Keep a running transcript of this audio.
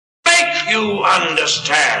you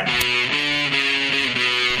understand.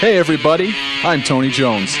 Hey everybody, I'm Tony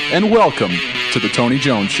Jones, and welcome to the Tony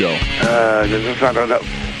Jones Show. It's not enough.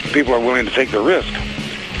 People are willing to take the risk.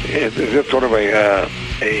 It's sort of a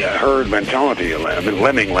herd mentality, a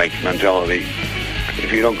lemming-like mentality.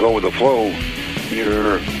 If you don't go with the flow,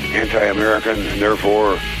 you're anti-American and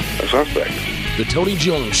therefore a suspect. The Tony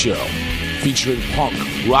Jones Show, featuring punk,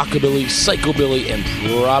 rockabilly, psychobilly, and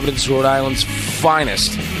Providence, Rhode Island's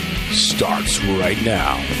finest, starts right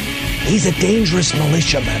now. He's a dangerous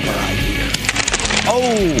militia member, I hear.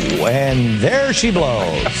 Oh, and there she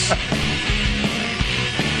blows.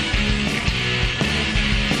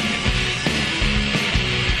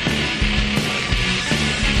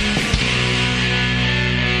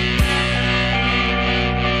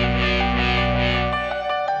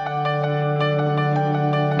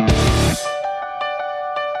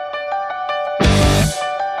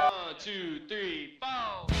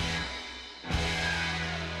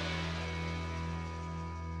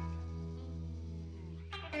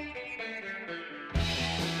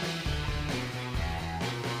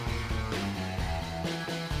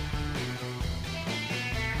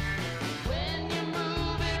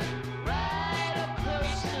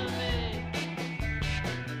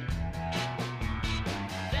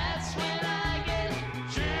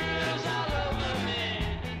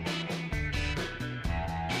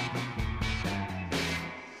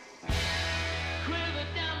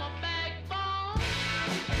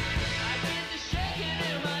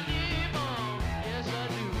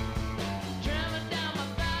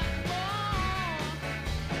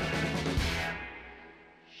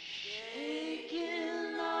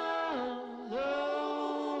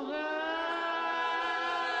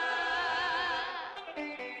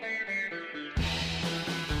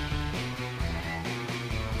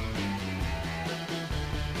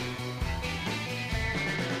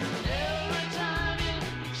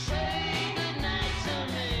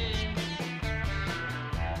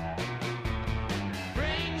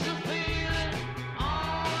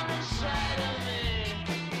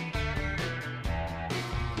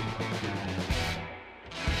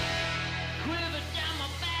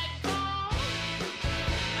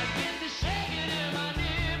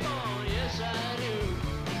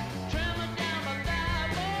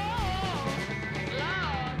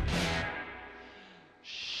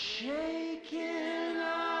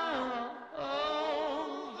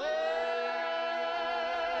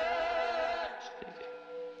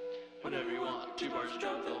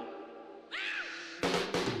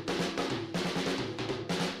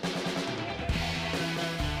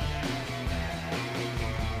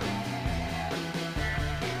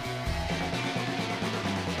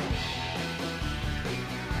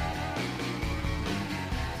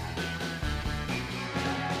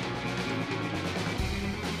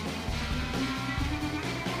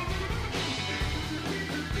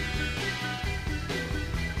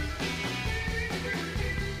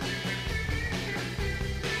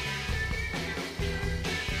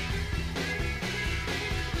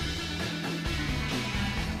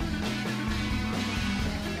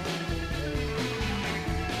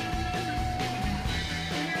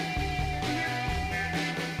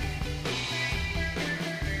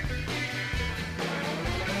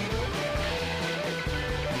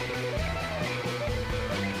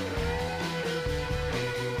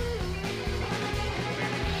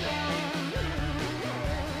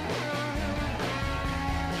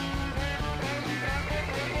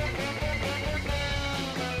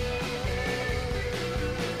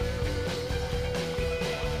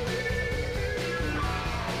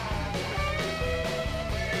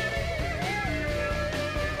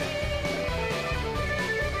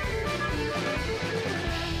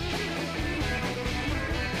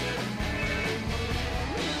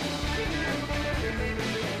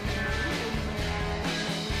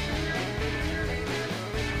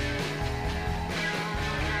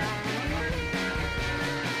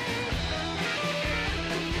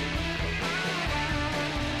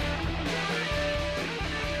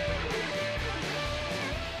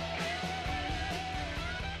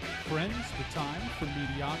 Friends, the time for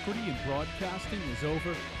mediocrity in broadcasting is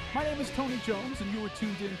over. My name is Tony Jones, and you are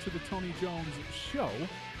tuned in to the Tony Jones Show,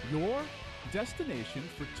 your destination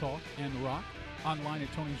for talk and rock. Online at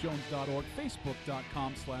TonyJones.org,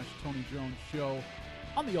 Facebook.com/Tony Jones Show,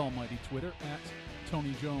 on the almighty Twitter at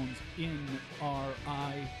Tony Jones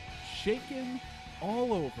NRI. Shaken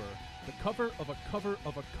all over. The cover of a cover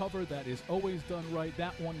of a cover that is always done right.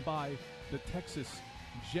 That one by the Texas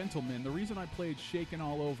Gentlemen. The reason I played Shaken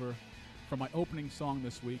All Over for my opening song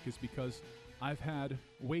this week is because I've had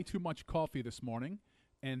way too much coffee this morning,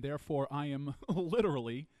 and therefore I am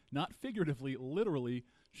literally not figuratively, literally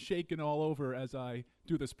shaking all over as I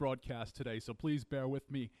do this broadcast today. So please bear with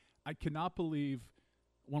me. I cannot believe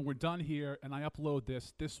when we're done here and I upload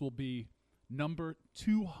this, this will be number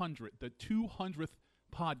 200, the 200th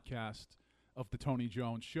podcast of the Tony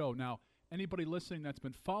Jones Show. Now, anybody listening that's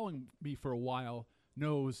been following me for a while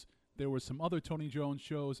knows there were some other Tony Jones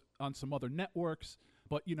shows on some other networks,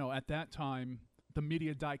 but, you know, at that time, the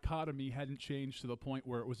media dichotomy hadn't changed to the point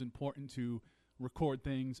where it was important to record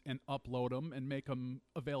things and upload them and make them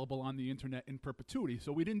available on the internet in perpetuity.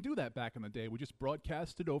 So we didn't do that back in the day. We just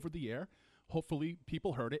broadcasted over the air. Hopefully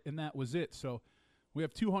people heard it, and that was it. So we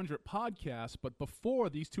have 200 podcasts, but before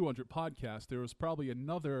these 200 podcasts, there was probably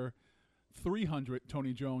another 300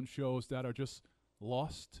 Tony Jones shows that are just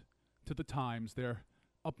lost to the times. They're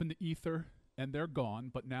up in the ether, and they're gone.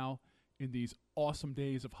 But now, in these awesome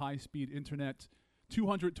days of high-speed internet,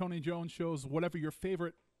 200 Tony Jones shows, whatever your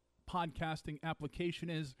favorite podcasting application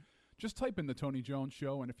is, just type in the Tony Jones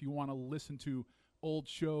Show. And if you want to listen to old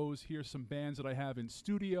shows, here's some bands that I have in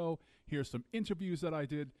studio, here's some interviews that I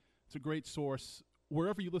did. It's a great source.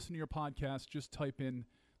 Wherever you listen to your podcast, just type in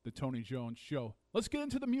the Tony Jones Show. Let's get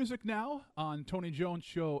into the music now on Tony Jones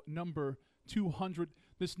Show number 200.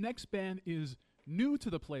 This next band is new to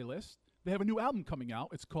the playlist. They have a new album coming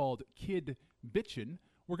out. It's called Kid Bitchin'.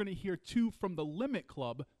 We're going to hear two from the Limit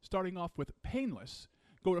Club, starting off with Painless.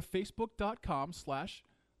 Go to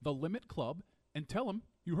facebook.com/The Limit Club and tell them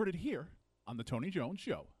you heard it here on the Tony Jones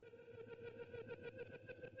Show.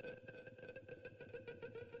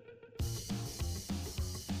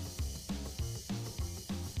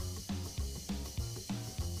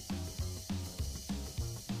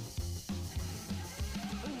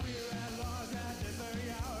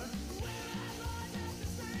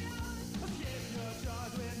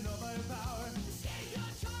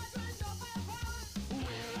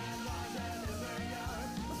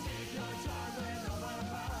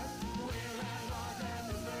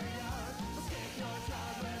 We're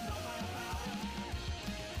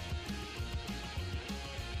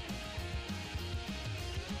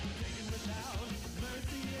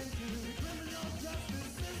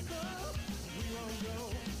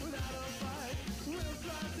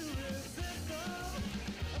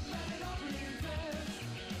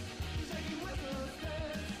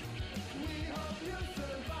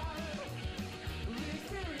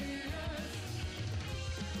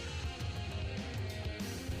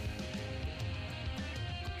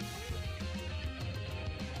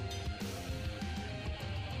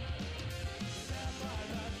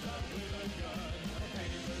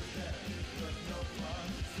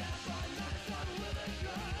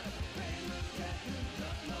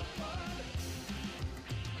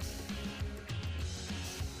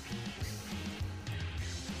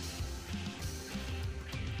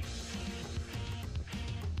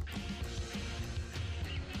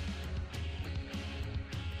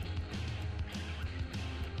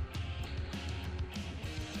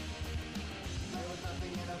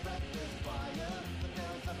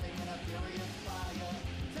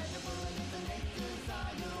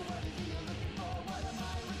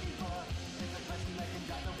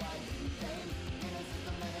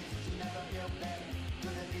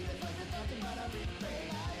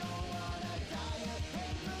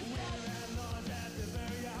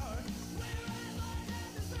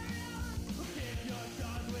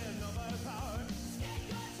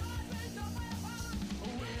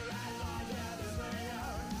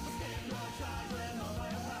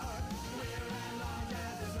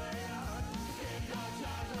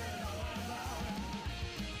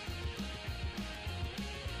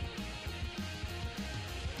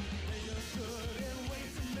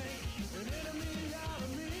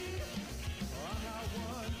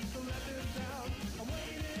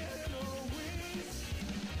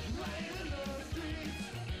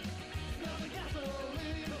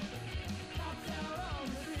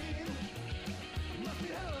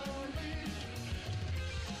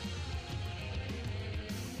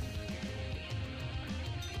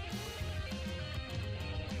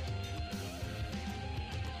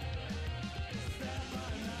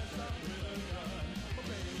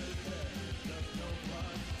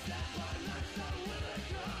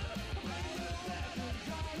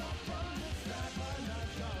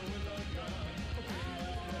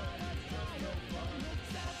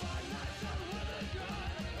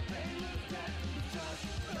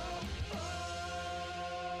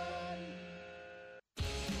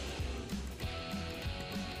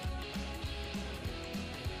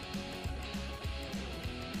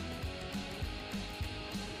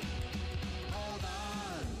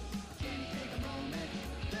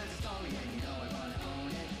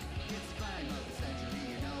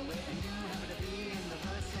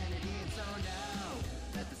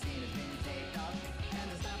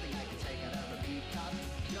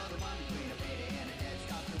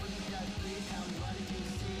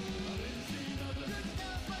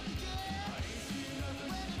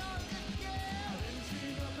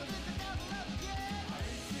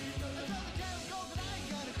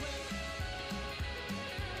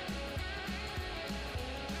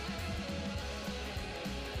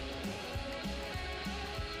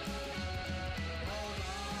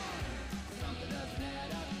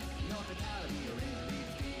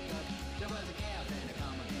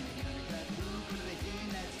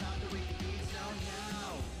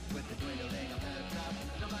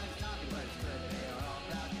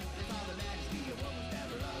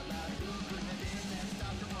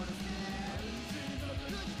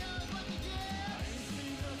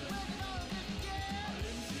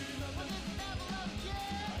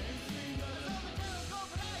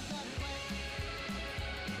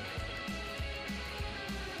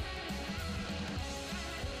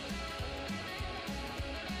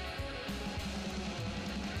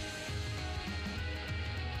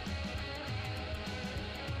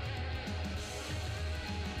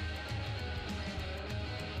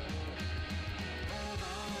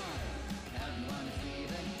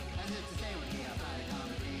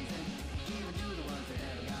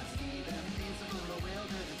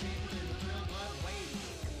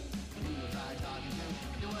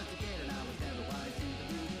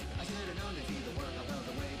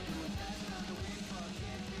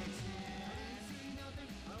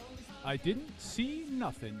I Didn't See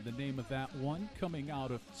Nothing, the name of that one, coming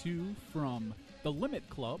out of 2 from the Limit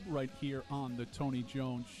Club right here on the Tony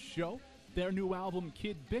Jones Show. Their new album,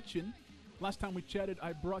 Kid Bitchin'. Last time we chatted,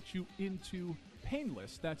 I brought you into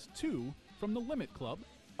Painless. That's 2 from the Limit Club.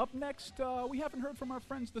 Up next, we haven't heard from our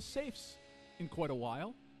friends the Safes in quite a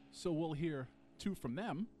while, so we'll hear 2 from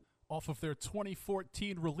them. Off of their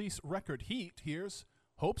 2014 release record Heat, here's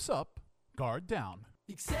Hopes Up, Guard Down.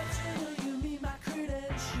 Exceptional, you meet my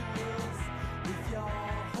credentials with your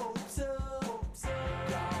hopes up,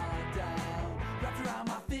 guard down. Wrapped around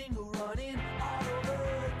my finger, running all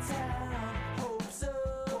over town. Hopes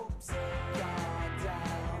up, guard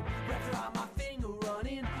down. Wrapped around my finger,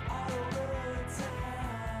 running all over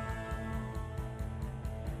town.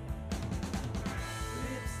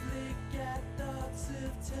 Lips lick at thoughts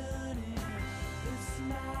of turning a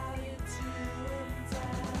smile into a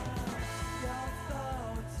frown. Your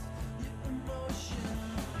thoughts, your emotion,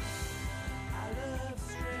 I love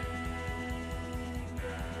strength.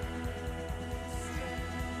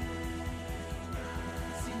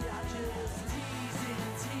 See, I just teasing,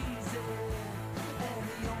 and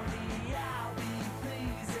the only I'll be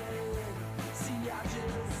pleasing. See, I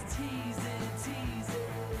just teasing,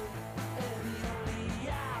 and the only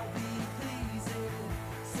I'll be pleasing.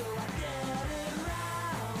 So I get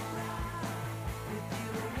around with you,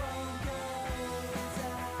 it won't go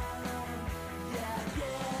down. Yeah, I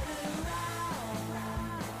get around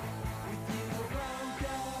with you, it won't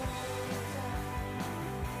go down.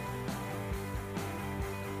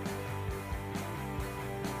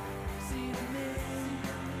 See, to me,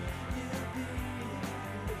 you'll be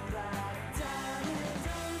a bright diamond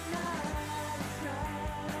in my crown.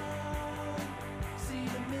 See,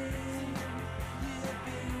 to me, you'll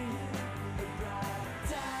be a bright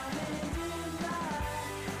diamond in my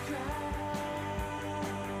crown.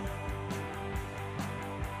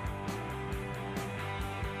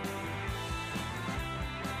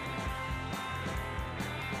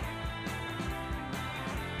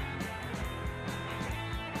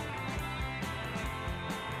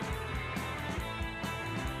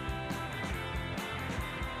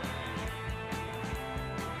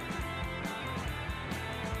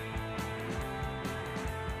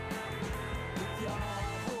 With your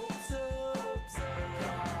hopes up,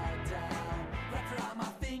 guard down. Wrapped around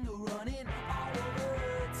my finger, running all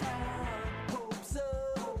over town. Hopes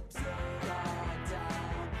up, guard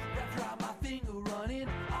down. Wrapped around my finger, running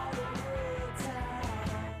all over town.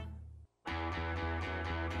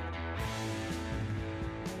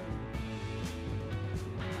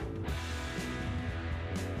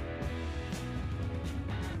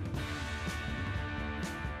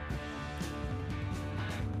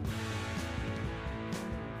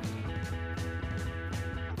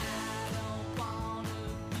 I don't wanna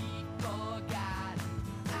be forgotten.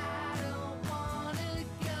 I don't wanna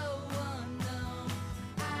go unknown.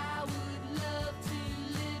 I would love to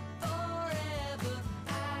live forever.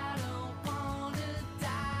 I don't wanna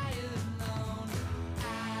die alone.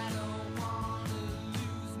 I don't wanna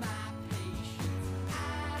lose my patience.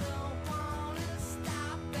 I don't wanna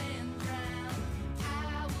stop and drown.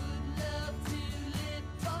 I would love to live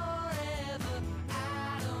forever.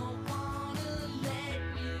 I don't wanna let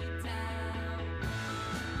you down.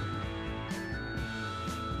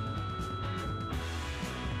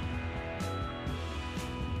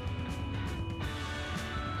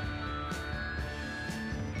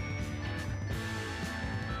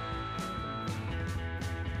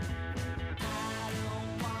 I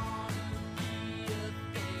don't wanna be a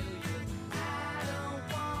failure. I don't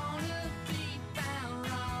wanna be found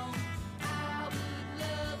wrong. I would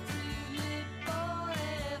love to live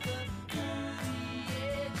forever through the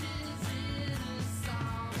edges in a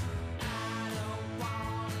song. I don't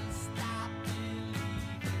wanna stop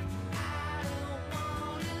believing. I don't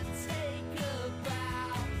wanna take a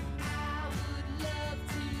vow. I would love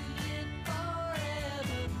to live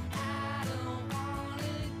forever. I don't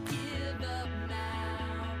wanna give up now.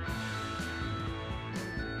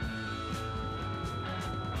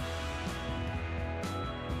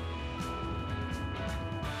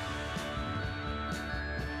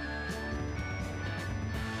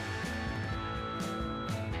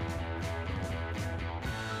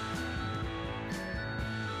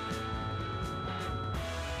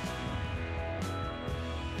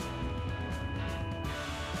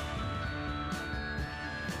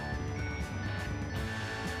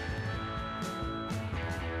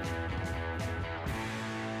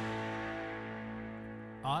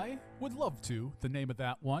 I Would Love To, the name of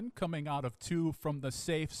that one, coming out of 2 from the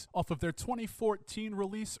Safes off of their 2014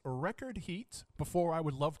 release Record Heat. Before I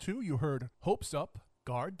Would Love To, you heard Hopes Up,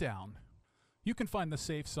 Guard Down. You can find the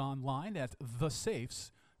safes online at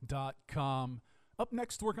thesafes.com. Up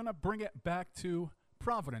next, we're going to bring it back to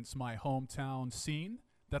Providence, my hometown scene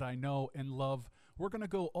that I know and love. We're going to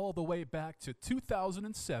go all the way back to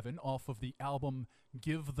 2007 off of the album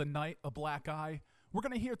Give the Night a Black Eye. We're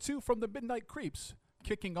going to hear two from the Midnight Creeps,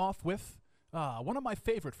 kicking off with one of my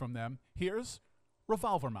favorite from them. Here's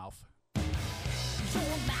Revolver Mouth.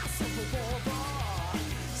 Your massive revolver,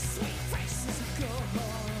 sweet face is a gun.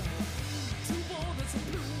 2 bullets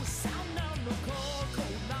of blue, sound on the cold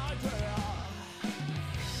night air.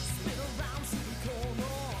 Spin around to the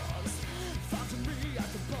corners, find me at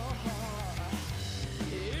the bar.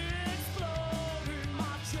 Exploding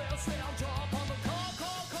my chest, stand up on the cold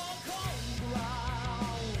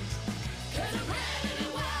ground. Cause I'm red and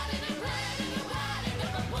I'm white and I'm red and I'm white and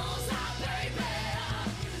I'm a bullseye, baby.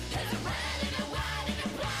 Cause I'm red and I'm white and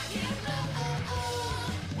I'm black and blue.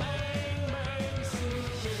 Bang, bang, shoot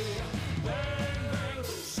me. Bang, bang,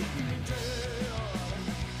 shoot me down.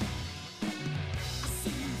 I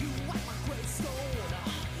see you at my gravestone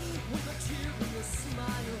with a tear in your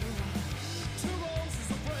smile. 2 roses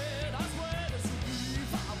of red, as red as a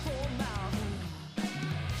revival now.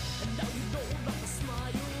 And now you know not to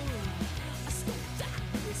smile. I stole that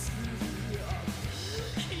whiskey.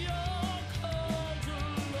 You're cold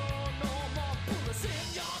alone, no more bullets in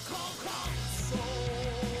your cold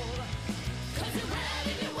soul. Cause you're red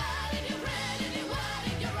and you're white and you're red and you're white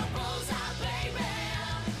and you're a bullseye, baby.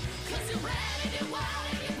 Cause you're red and you're white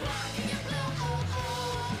and you're black and you're blue.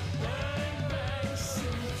 Bang, bang,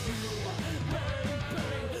 shoot you. Bang,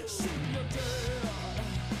 bang, shoot you dead.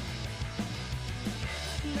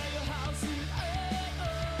 Now your house is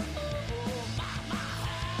my,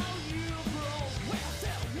 how you grow. Where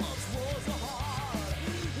there once was a heart,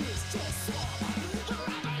 it's just some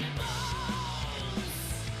rubbery bones.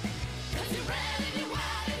 Cause you're red and you're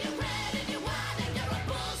white and you're red and you're white and you're a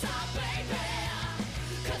bullseye, baby.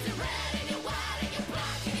 Cause you're red and you're white and you're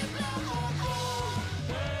black and you're blue.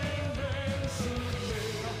 Bang, bang, shoot me.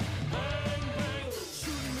 Bang, bang,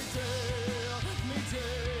 shoot me dead. Me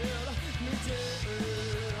dead, me dead.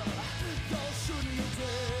 You're shooting me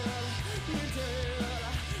dead. Me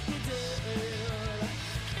dead, me dead.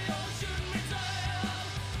 You're shooting me dead.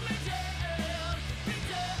 Me dead, me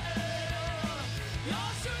dead.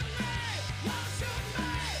 You're shooting me. You're shooting me.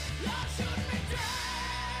 You're shooting me dead.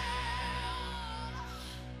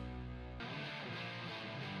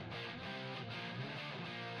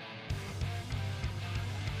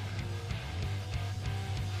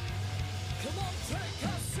 Come on, take a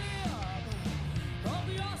sip of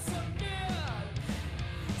the awesome beer.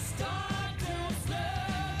 Start to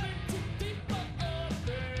slip into deeper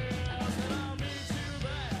abyss, and I'll meet you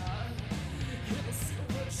there in a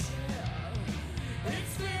silver chair.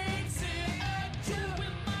 It's Dixie and you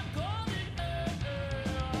with my golden hair.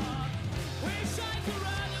 We shake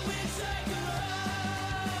around and we shake around.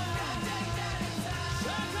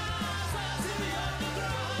 Shake ourselves to the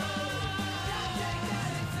underground.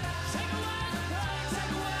 Shake away the pain,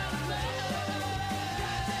 shake away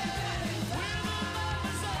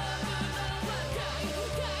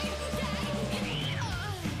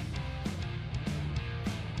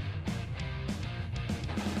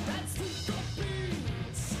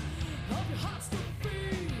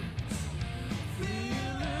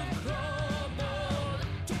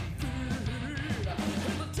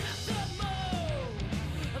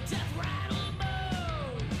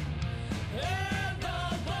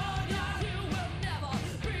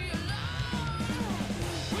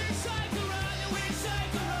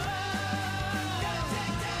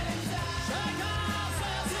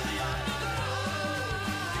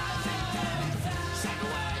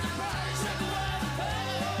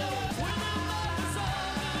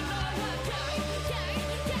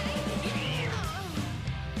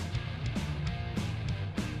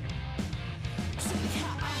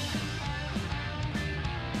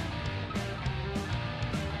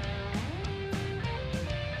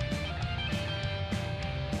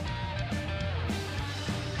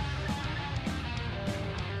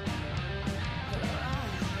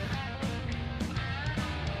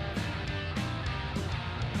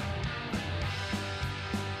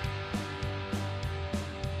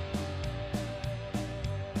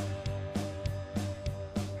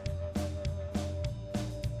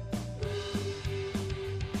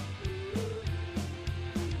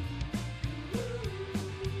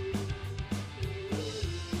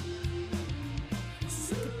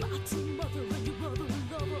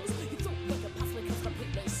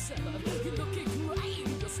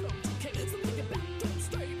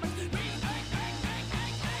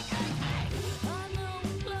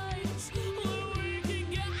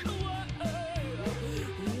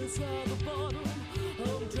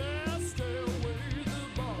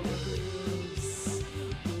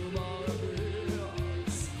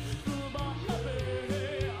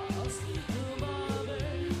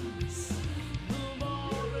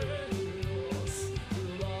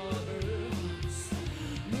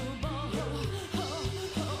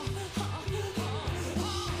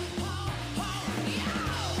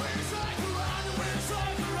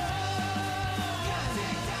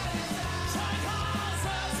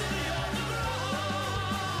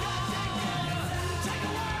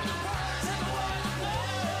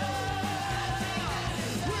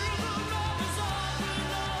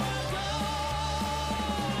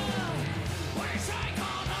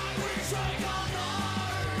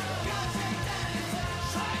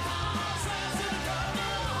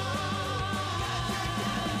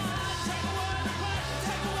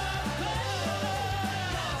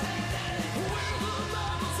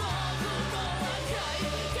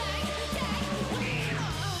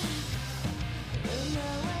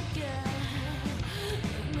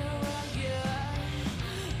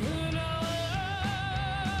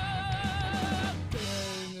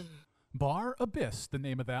Bar Abyss, the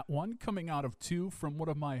name of that one, coming out of 2 from one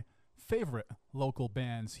of my favorite local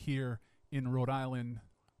bands here in Rhode Island.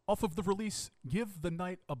 Off of the release, Give the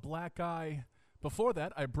Night a Black Eye. Before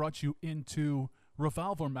that, I brought you into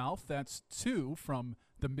Revolver Mouth. That's 2 from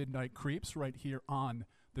the Midnight Creeps right here on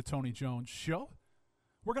the Tony Jones Show.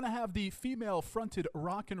 We're going to have the female-fronted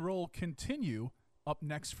rock and roll continue up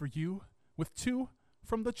next for you with 2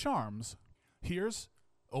 from the Charms. Here's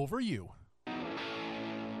Over You.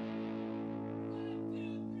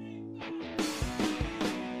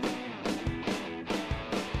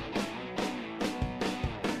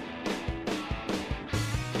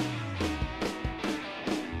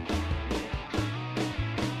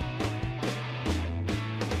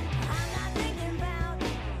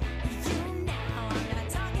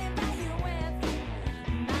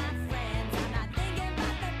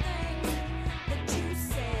 That you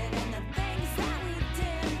said and the things that we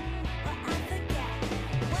did.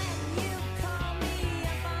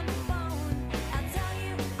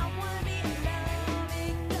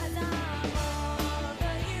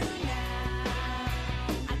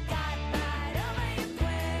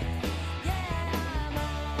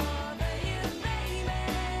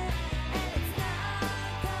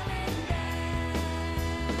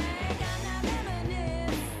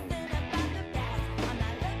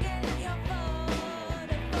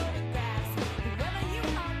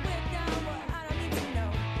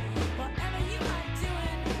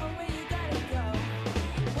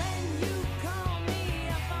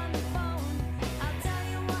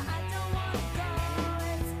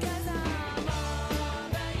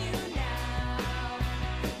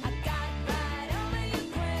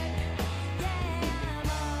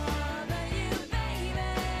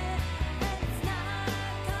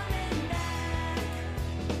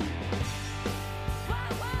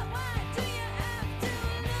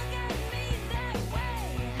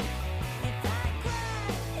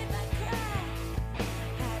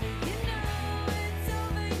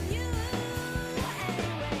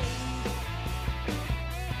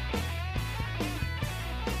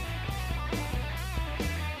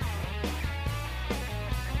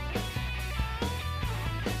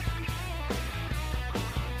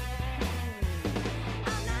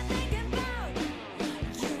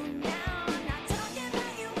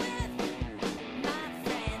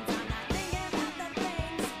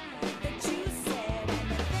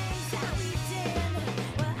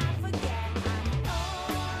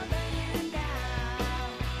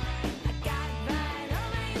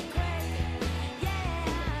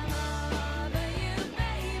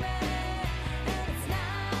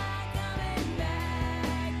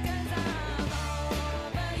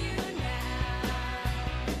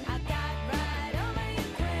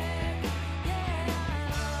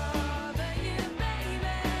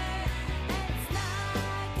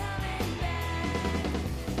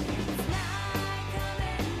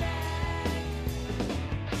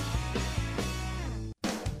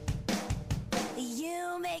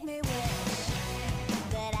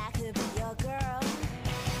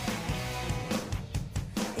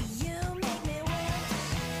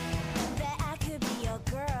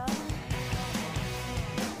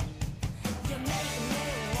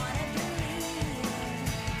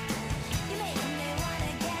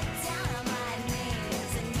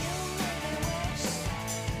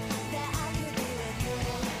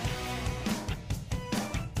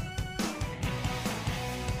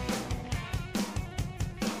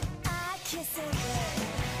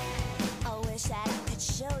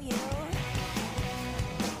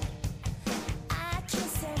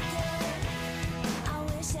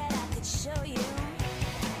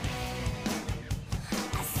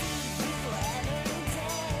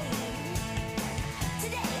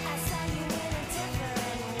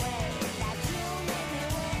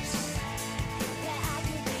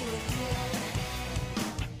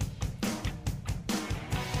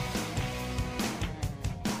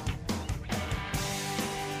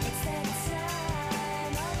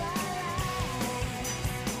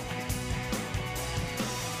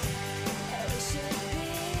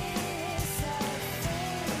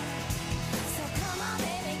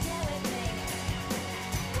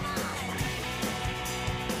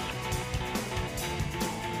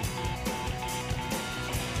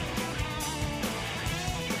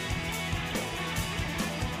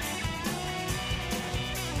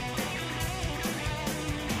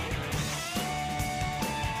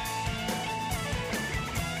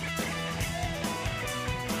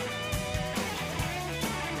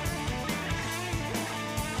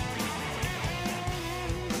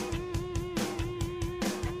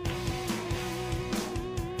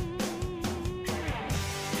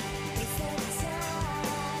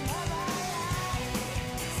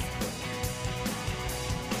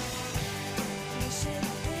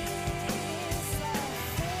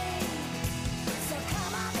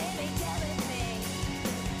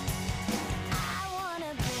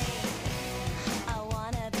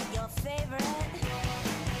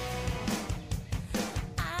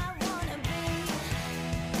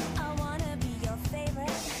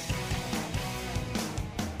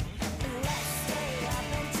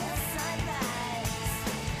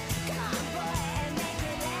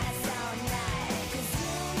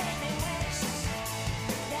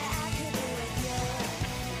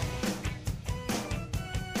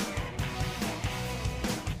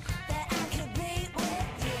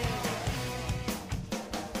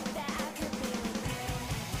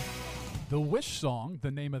 The Wish Song, the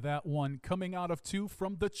name of that one, coming out of two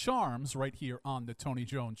from The Charms right here on The Tony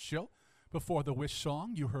Jones Show. Before The Wish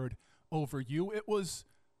Song, you heard Over You. It was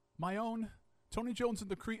my own Tony Jones and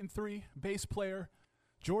the Cretin 3 bass player,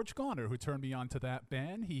 George Garner, who turned me on to that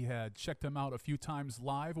band. He had checked them out a few times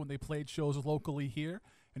live when they played shows locally here,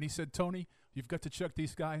 and he said, Tony, you've got to check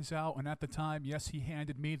these guys out. And at the time, yes, he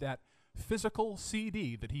handed me that physical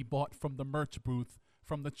CD that he bought from the merch booth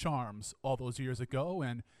from The Charms all those years ago,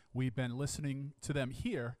 and we've been listening to them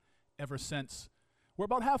here ever since. We're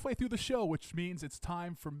about halfway through the show, which means it's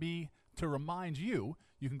time for me to remind you.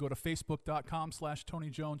 You can go to facebook.com/Tony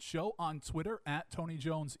Jones Show, on Twitter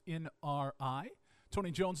 @TonyJonesNRI,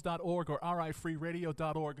 TonyJones.org or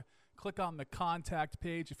RIFreeRadio.org. Click on the contact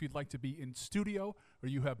page if you'd like to be in studio or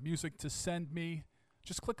you have music to send me.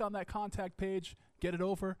 Just click on that contact page, get it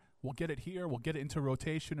over. We'll get it here. We'll get it into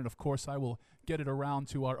rotation. And, of course, I will get it around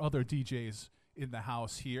to our other DJs in the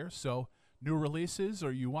house here. So new releases,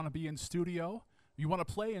 or you want to be in studio, you want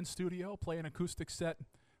to play in studio, play an acoustic set,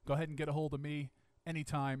 go ahead and get a hold of me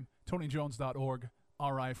anytime. TonyJones.org,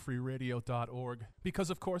 RIFreeRadio.org.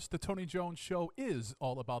 Because, of course, the Tony Jones Show is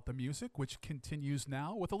all about the music, which continues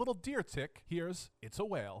now with a little deer tick. Here's It's a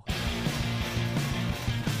Whale.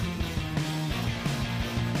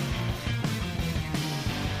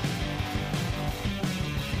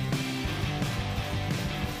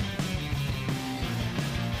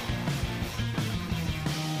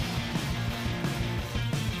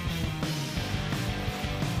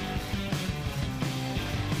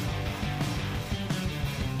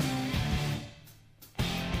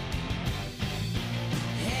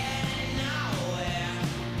 Heading nowhere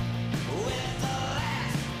with the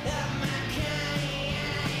last of my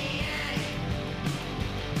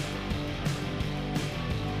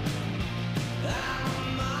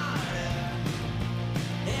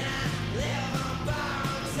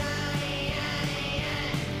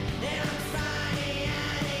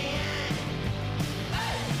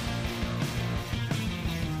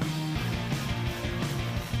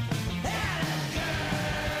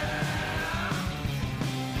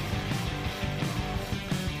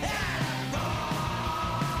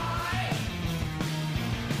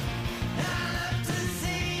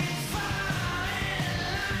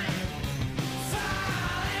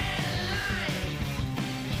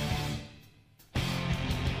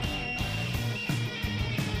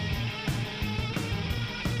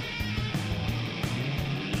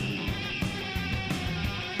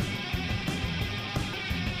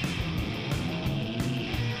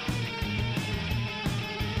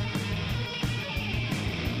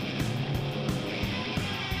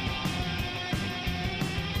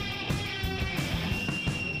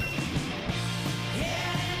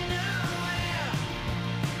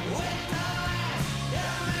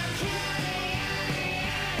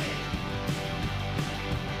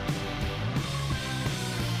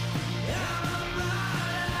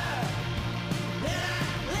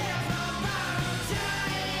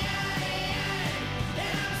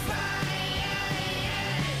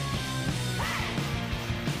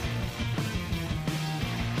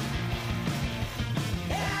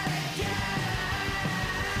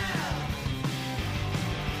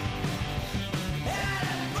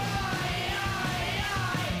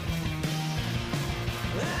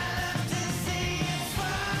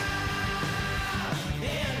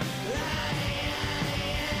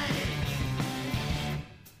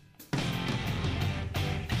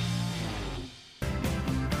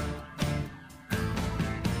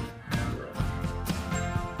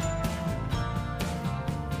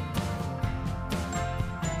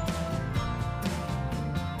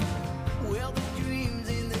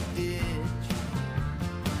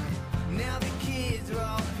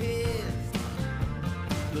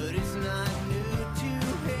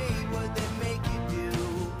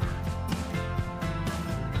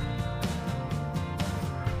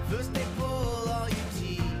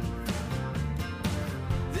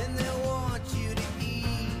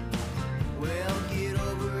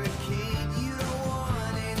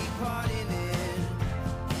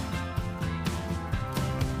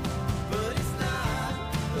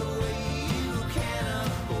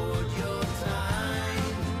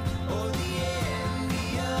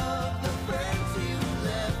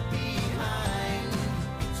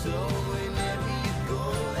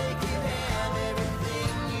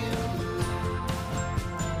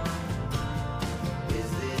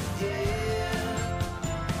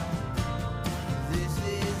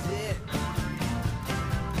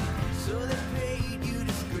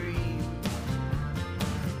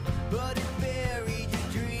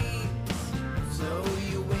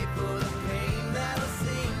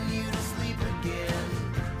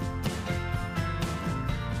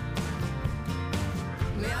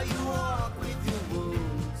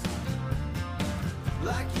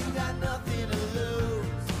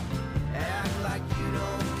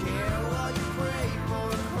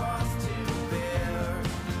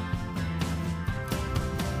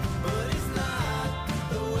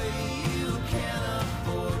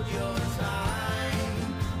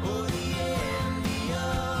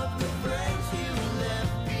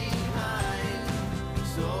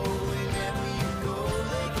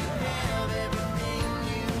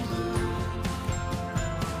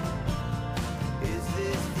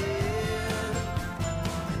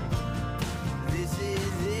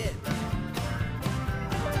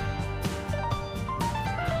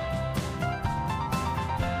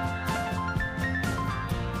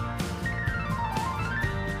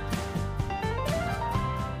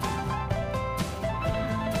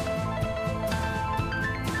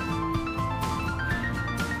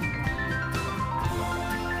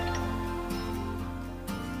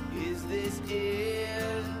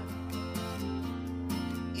it?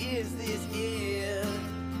 Is this it?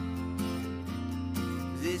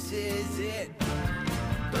 This is it.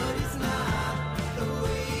 But it's not the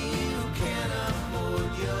way you can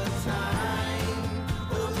afford your time,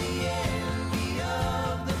 or the envy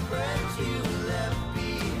of the friends you left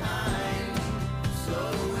behind. So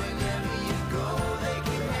whenever you go, they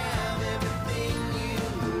can have everything you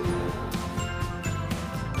need.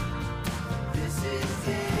 This is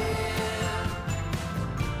it.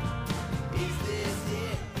 Is this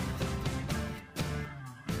it?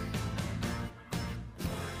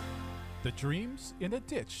 The Dreams in a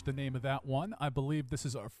Ditch, the name of that one. I believe this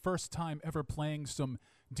is our first time ever playing some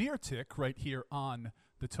Deer Tick right here on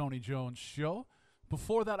the Tony Jones Show.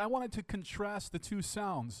 Before that, I wanted to contrast the two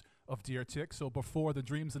sounds of Deer Tick. So before The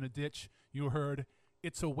Dreams in a Ditch, you heard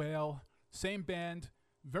It's a Whale. Same band,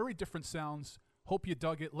 very different sounds. Hope you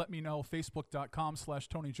dug it. Let me know.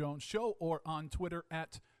 Facebook.com/Tony Jones Show or on Twitter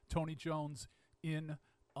at Tony Jones in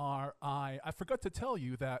RI. I forgot to tell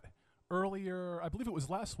you that earlier, I believe it was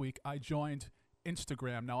last week, I joined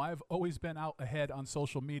Instagram. Now, I've always been out ahead on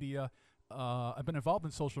social media. I've been involved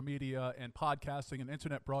in social media and podcasting and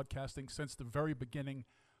internet broadcasting since the very beginning.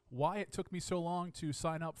 Why it took me so long to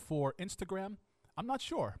sign up for Instagram, I'm not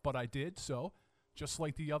sure, but I did. So, just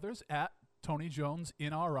like the others, at Tony Jones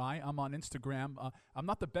in RI, I'm on Instagram. I'm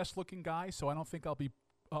not the best looking guy, so I don't think I'll be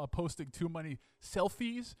posting too many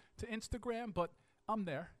selfies to Instagram, but I'm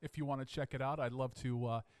there if you want to check it out. I'd love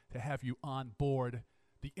to have you on board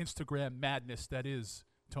the Instagram madness that is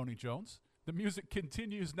Tony Jones. The music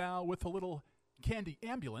continues now with a little Candy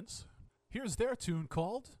Ambulance. Here's their tune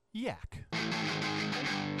called Yak.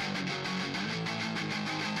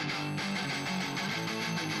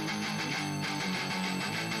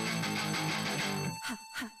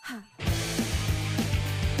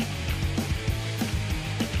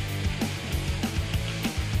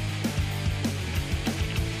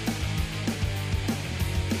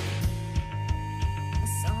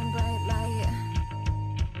 Some bright light,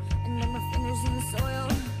 and then my fingers in the soil.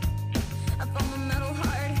 I felt my metal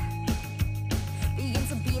heart begin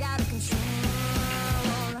to beat out of control.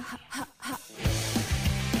 Ha, ha, ha.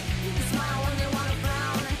 You smile when they wanna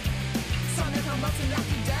frown. Something come up to knock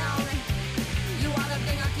you down. You are the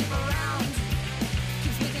thing I keep around.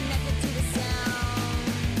 Keeps me connected to the sound.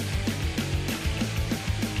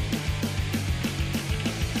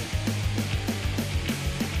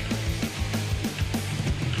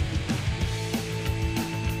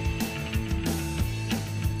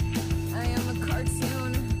 I am a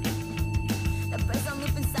cartoon that plays on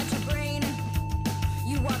loop inside your brain.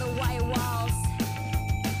 You are the white walls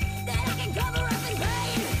that I can cover up in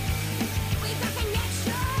pain. We got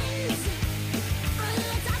connections, but the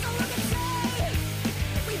times don't look the same.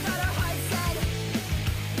 We got our hearts set,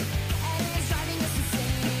 and it's driving us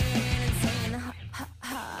insane, insane. Ha, ha,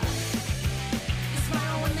 ha. You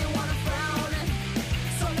smile when they wanna frown.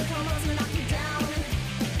 Something comes up to knock you down.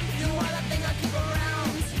 You are the thing I keep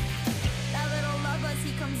around. That little love buzz,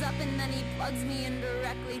 he comes up and then he plugs me in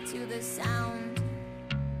directly to the sound.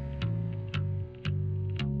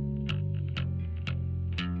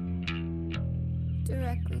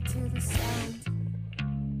 Directly to the sound.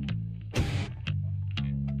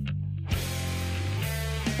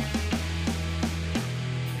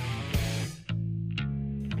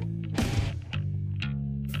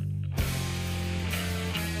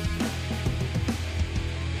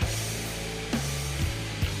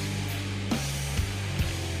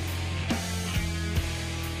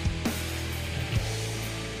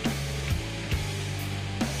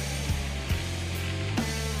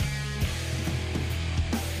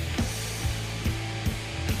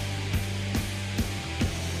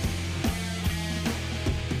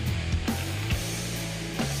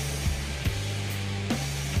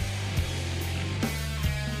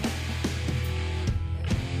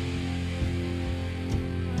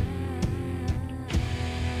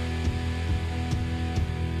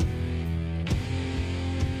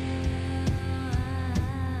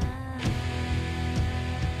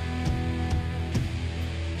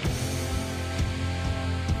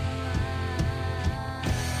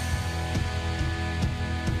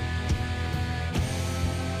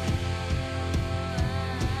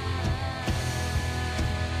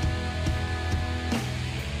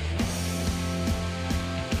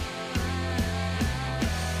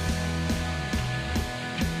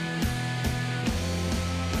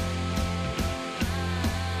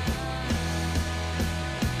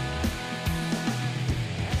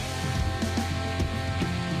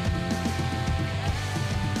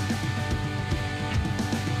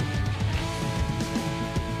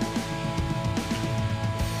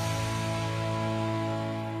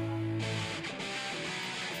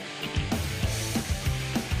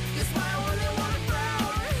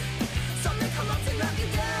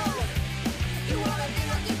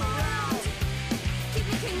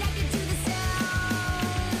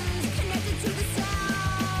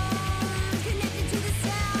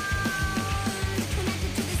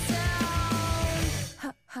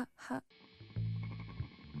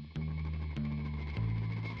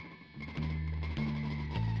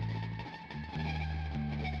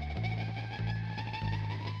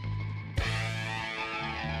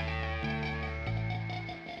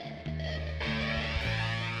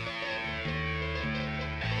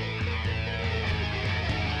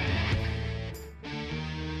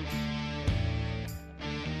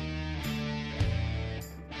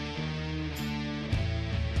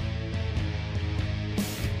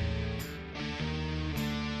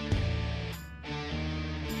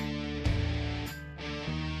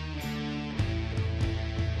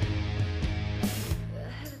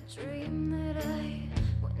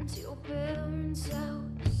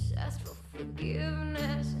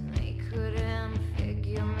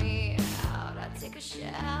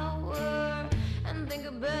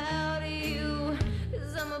 about you.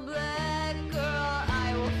 'Cause I'm a black girl,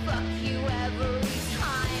 I will fuck you every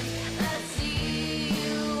time that I see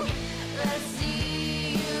you. That I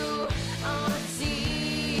see you, I wanna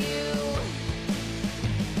see you.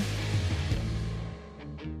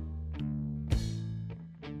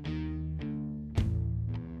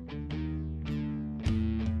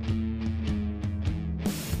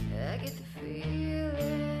 I get the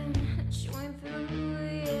feeling chewing through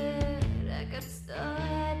it. I got this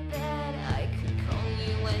thought that I could call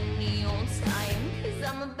you any old time. 'Cause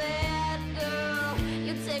I'm a bad girl,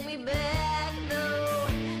 you take me back though.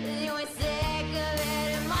 You ain't sick of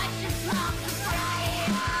it, it might just pop the price.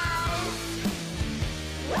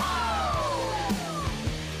 Whoa!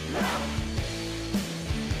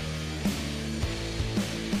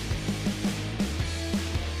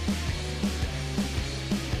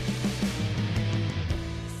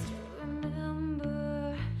 Still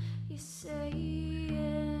remember you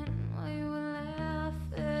saying while you were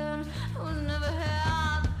laughing, I was never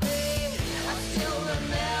happy. I still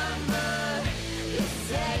remember you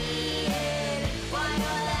saying while you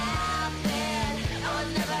were laughing, I was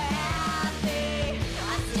never happy.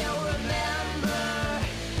 I still remember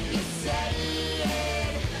you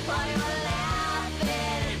saying while you were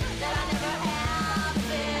laughing that I never happened.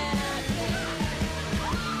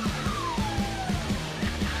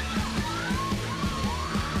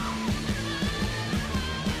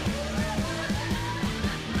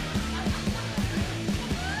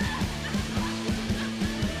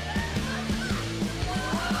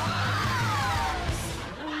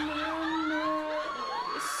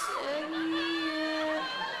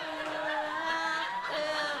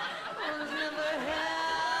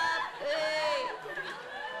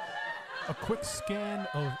 A quick scan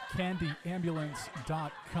of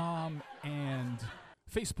candyambulance.com and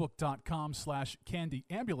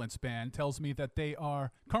facebook.com/candyambulance band tells me that they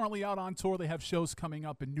are currently out on tour. They have shows coming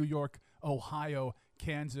up in New York, Ohio,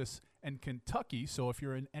 Kansas, and Kentucky. So if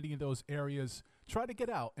you're in any of those areas, try to get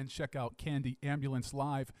out and check out Candy Ambulance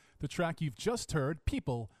live. The track you've just heard,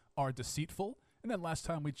 People Are Deceitful. And then last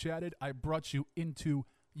time we chatted, I brought you into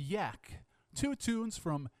Yak. 2 tunes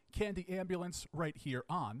from Candy Ambulance right here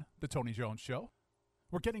on The Tony Jones Show.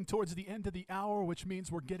 We're getting towards the end of the hour, which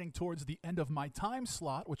means we're getting towards the end of my time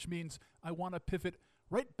slot, which means I want to pivot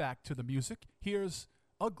right back to the music. Here's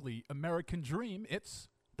Ugly American Dream. It's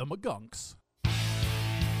the Magunks.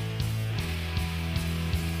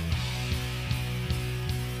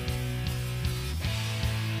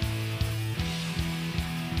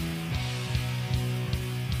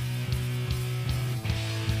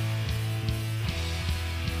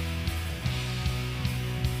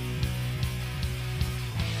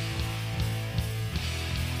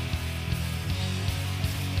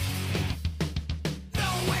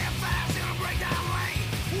 Nowhere fast in a breakdown lane,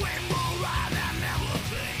 way more ride than never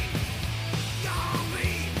clean.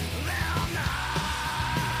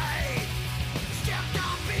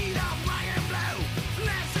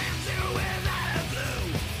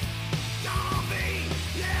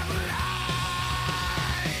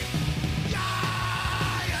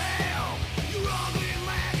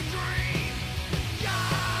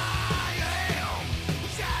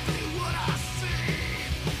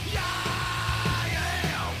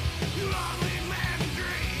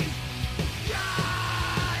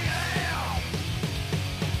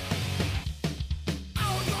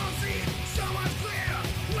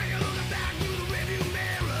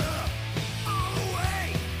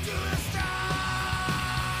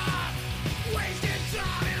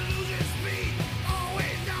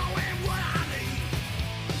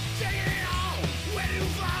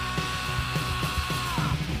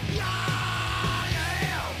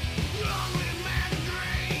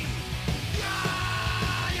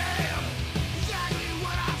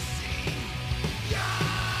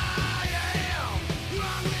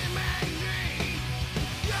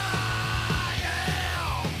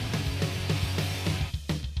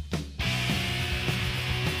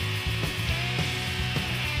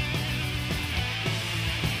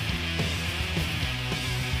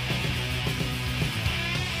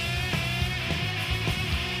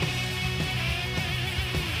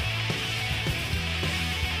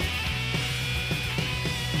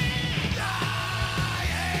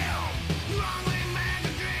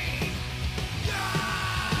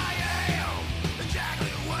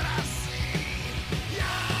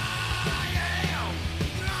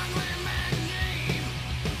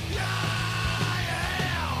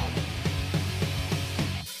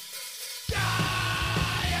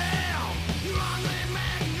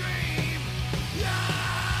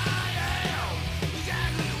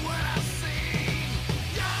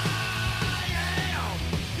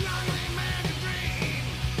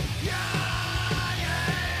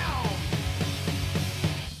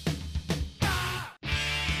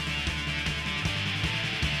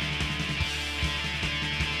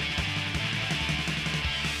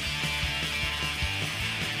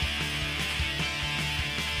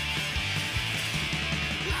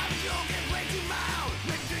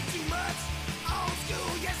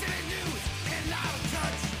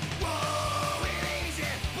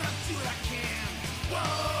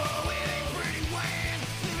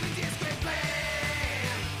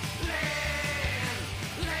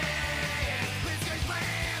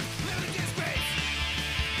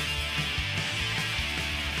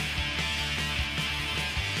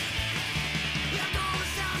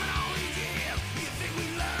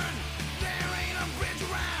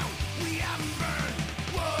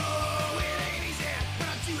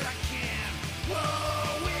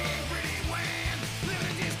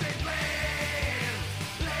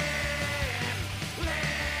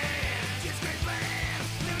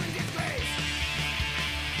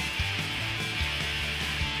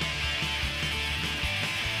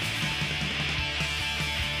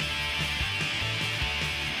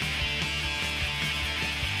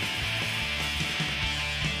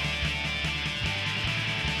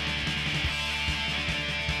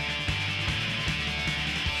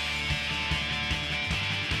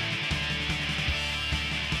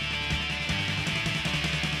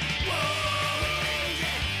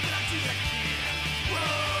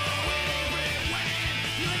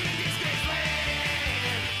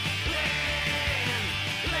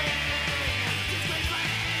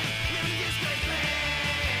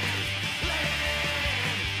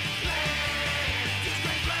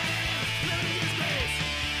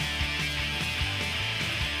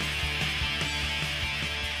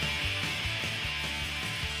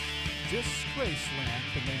 Traceland,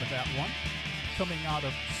 the name of that one. Coming out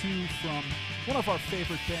of two from one of our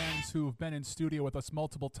favorite bands who've been in studio with us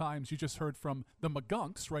multiple times. You just heard from the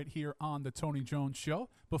Magunks right here on the Tony Jones Show.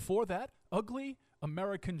 Before that, Ugly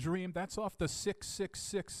American Dream. That's off the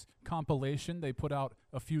 666 compilation they put out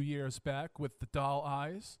a few years back with the Doll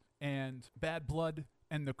Eyes and Bad Blood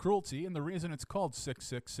and the Cruelty. And the reason it's called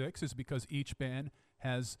 666 is because each band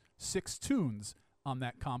has 6 tunes on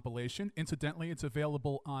that compilation. Incidentally, it's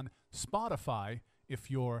available on Spotify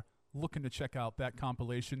if you're looking to check out that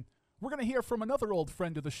compilation. We're going to hear from another old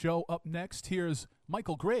friend of the show up next. Here's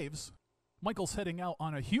Michael Graves. Michael's heading out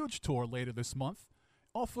on a huge tour later this month.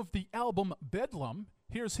 Off of the album Bedlam,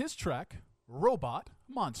 here's his track, Robot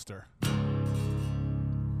Monster.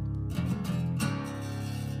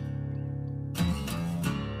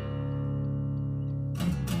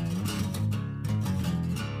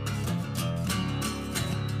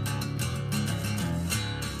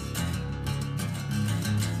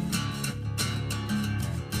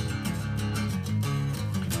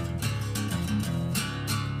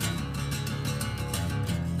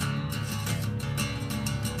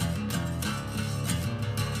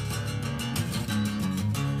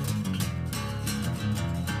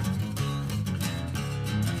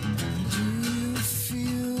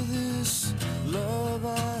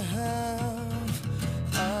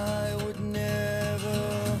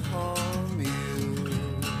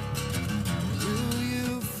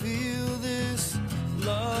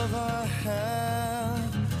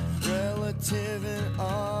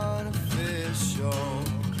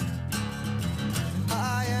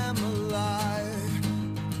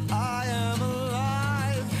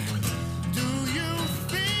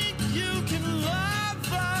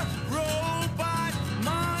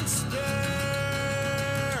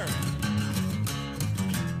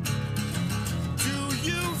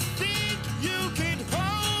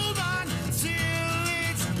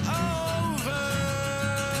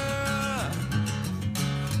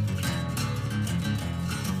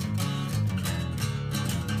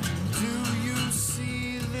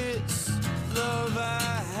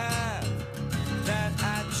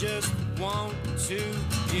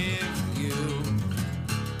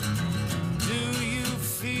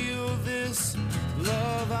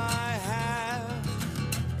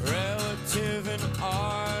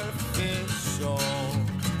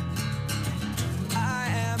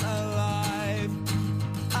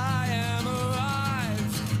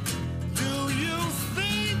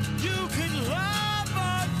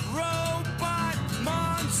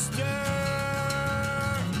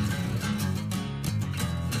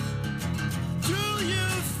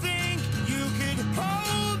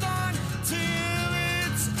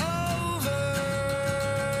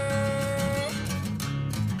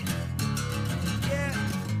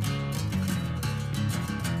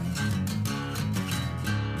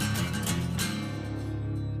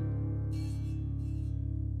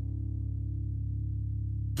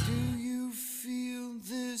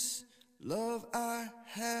 love I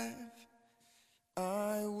have,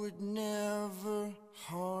 I would never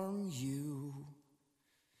harm you.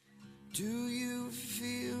 Do you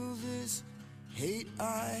feel this hate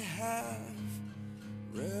I have,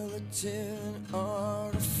 relative and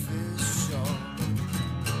artificial?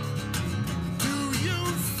 Do you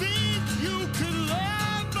think you could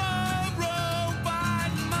love a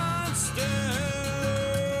robot monster?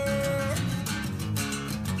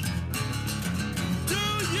 Do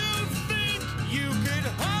you think you could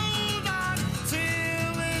hold on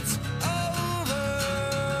till it's over?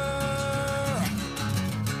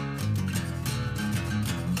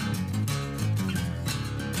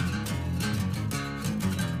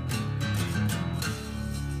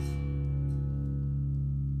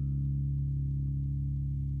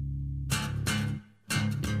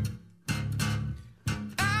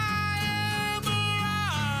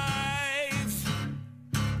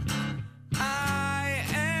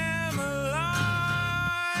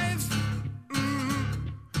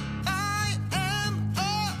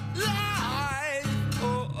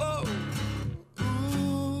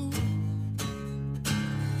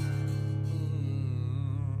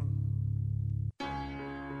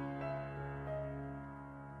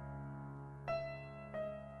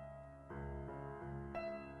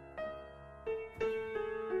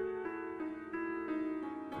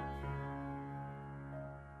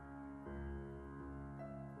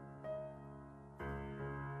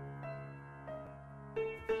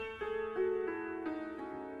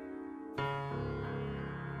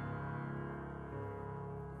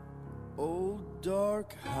 Old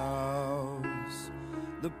dark house,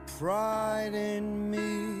 the pride in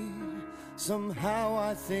me. Somehow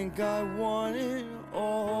I think I want it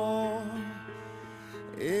all.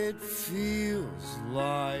 It feels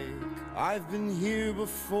like I've been here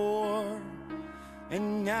before,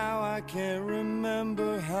 and now I can't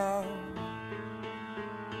remember how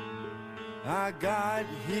I got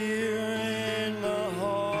here in the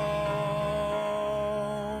hall.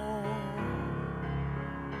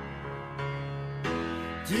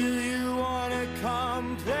 Do you wanna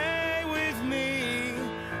come play with me?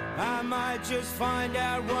 I might just find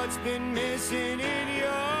out what's been missing in your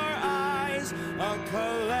eyes. A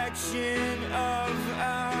collection of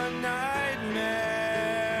our nightmares,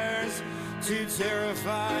 too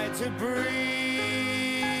terrified to breathe.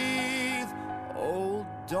 Old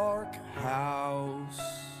dark house.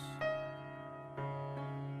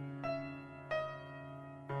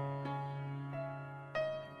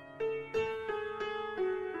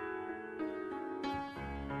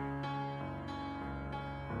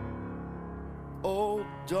 Old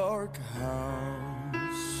dark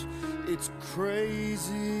house, it's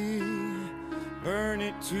crazy. Burn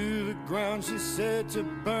it to the ground, she said to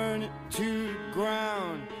burn it to the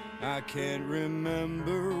ground. I can't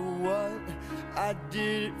remember what I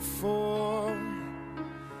did it for,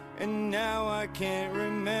 and now I can't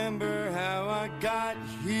remember how I got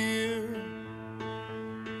here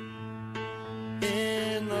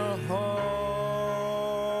in the hall.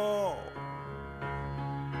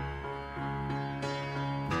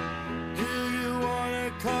 Do you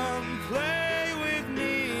wanna come play with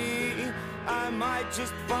me? I might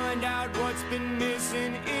just find out what's been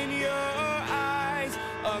missing in your eyes.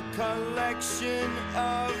 A collection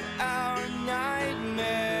of our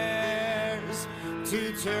nightmares,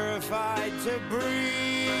 too terrified to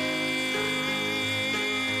breathe.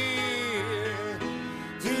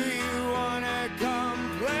 Do you wanna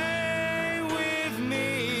come play with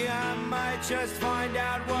me? I might just find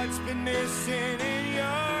out what's been missing in your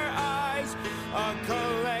eyes. A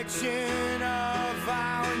collection of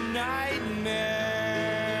our nightmares,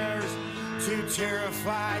 too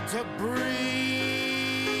terrified to breathe.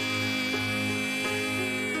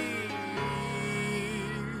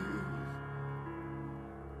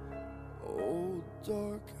 Old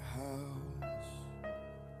dark house,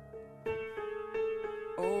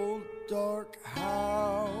 old dark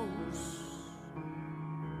house.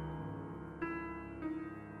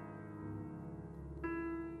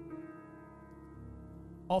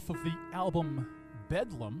 Off of the album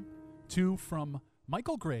Bedlam, two from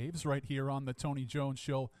Michael Graves right here on the Tony Jones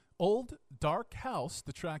Show. Old Dark House,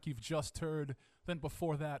 the track you've just heard. Then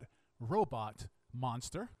before that, Robot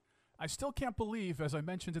Monster. I still can't believe, as I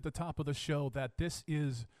mentioned at the top of the show, that this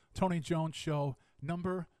is Tony Jones Show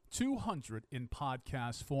number 200 in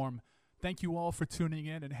podcast form. Thank you all for tuning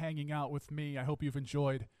in and hanging out with me. I hope you've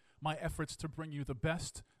enjoyed my efforts to bring you the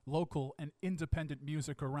best local and independent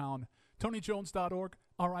music around. TonyJones.org,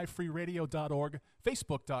 RIFreeRadio.org,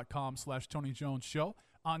 Facebook.com/Tony Jones Show,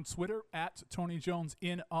 on Twitter at Tony Jones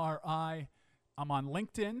in RI. I'm on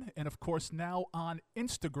LinkedIn, and of course now on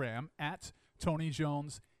Instagram at Tony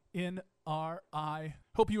Jones in RI.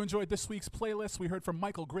 Hope you enjoyed this week's playlist. We heard from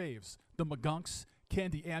Michael Graves, The Magunks,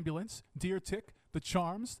 Candy Ambulance, Deer Tick, The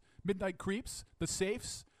Charms, Midnight Creeps, The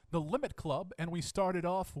Safes, The Limit Club, and we started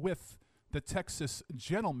off with the Texas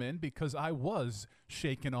Gentlemen because I was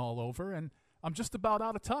shaken all over, and I'm just about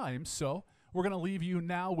out of time, so we're going to leave you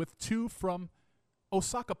now with two from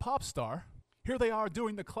Osaka Popstar. Here they are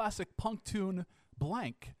doing the classic punk tune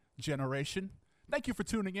Blank Generation. Thank you for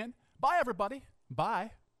tuning in. Bye, everybody.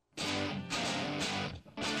 Bye.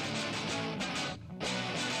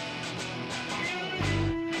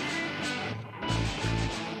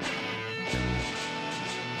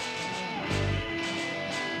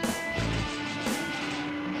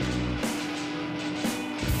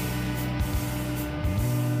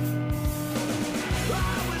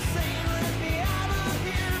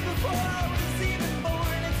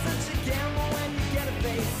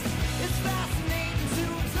 It's fascinating to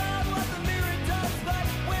observe what the mirror does, but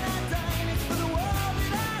when I'm done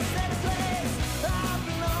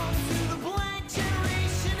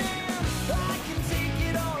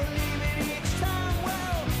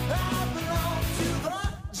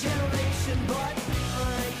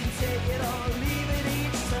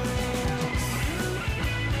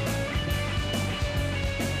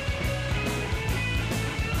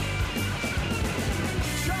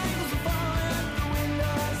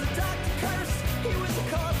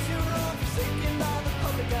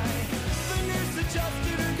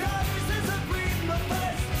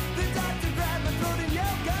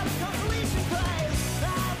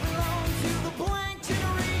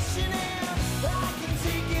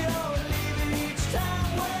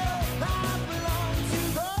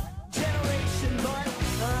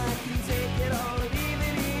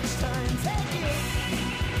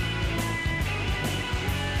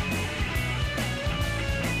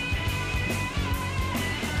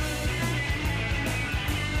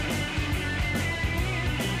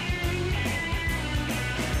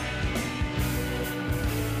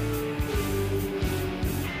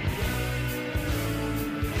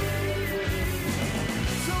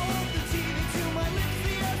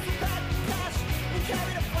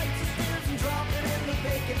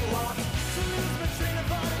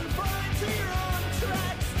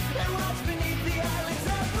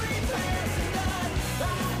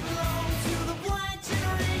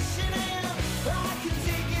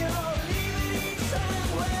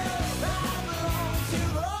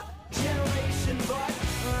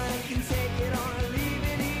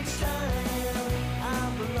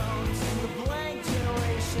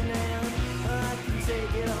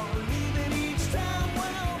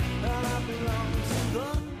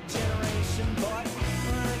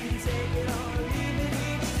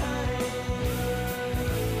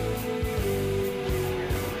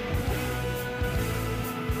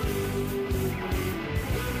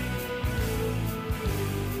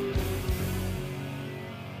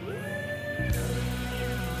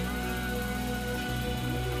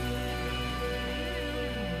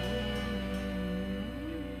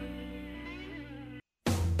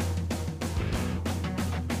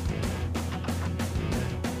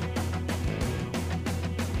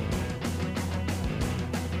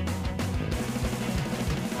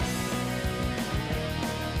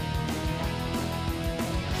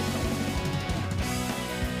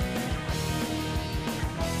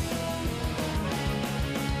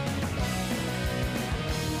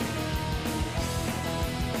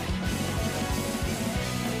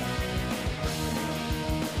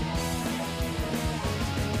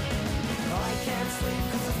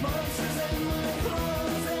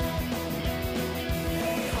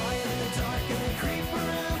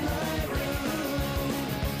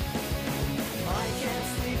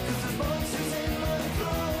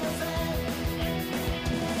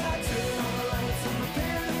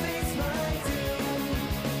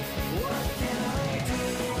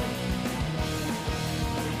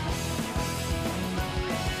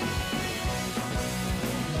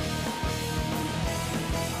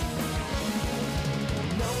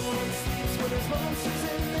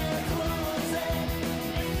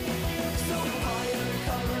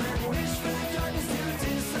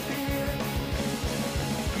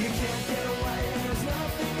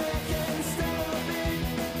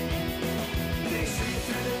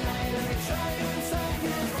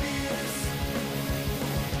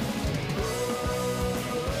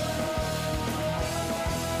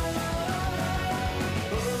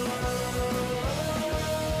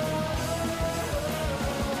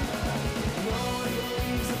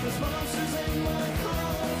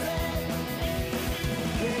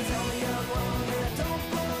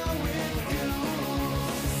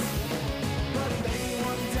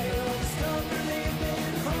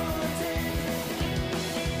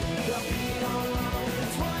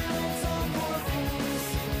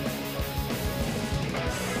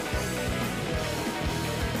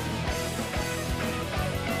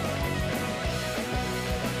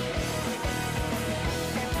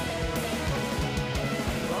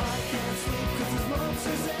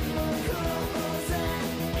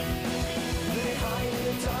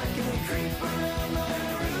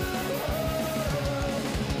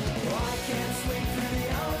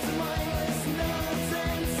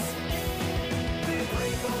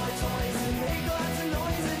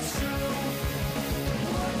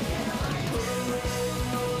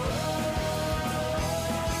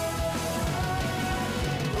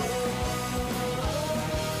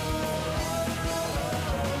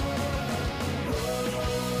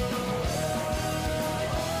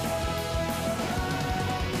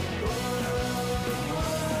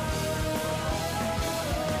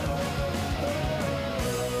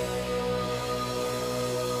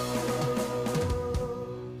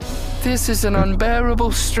This is an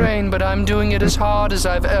unbearable strain, but I'm doing it as hard as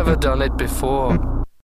I've ever done it before.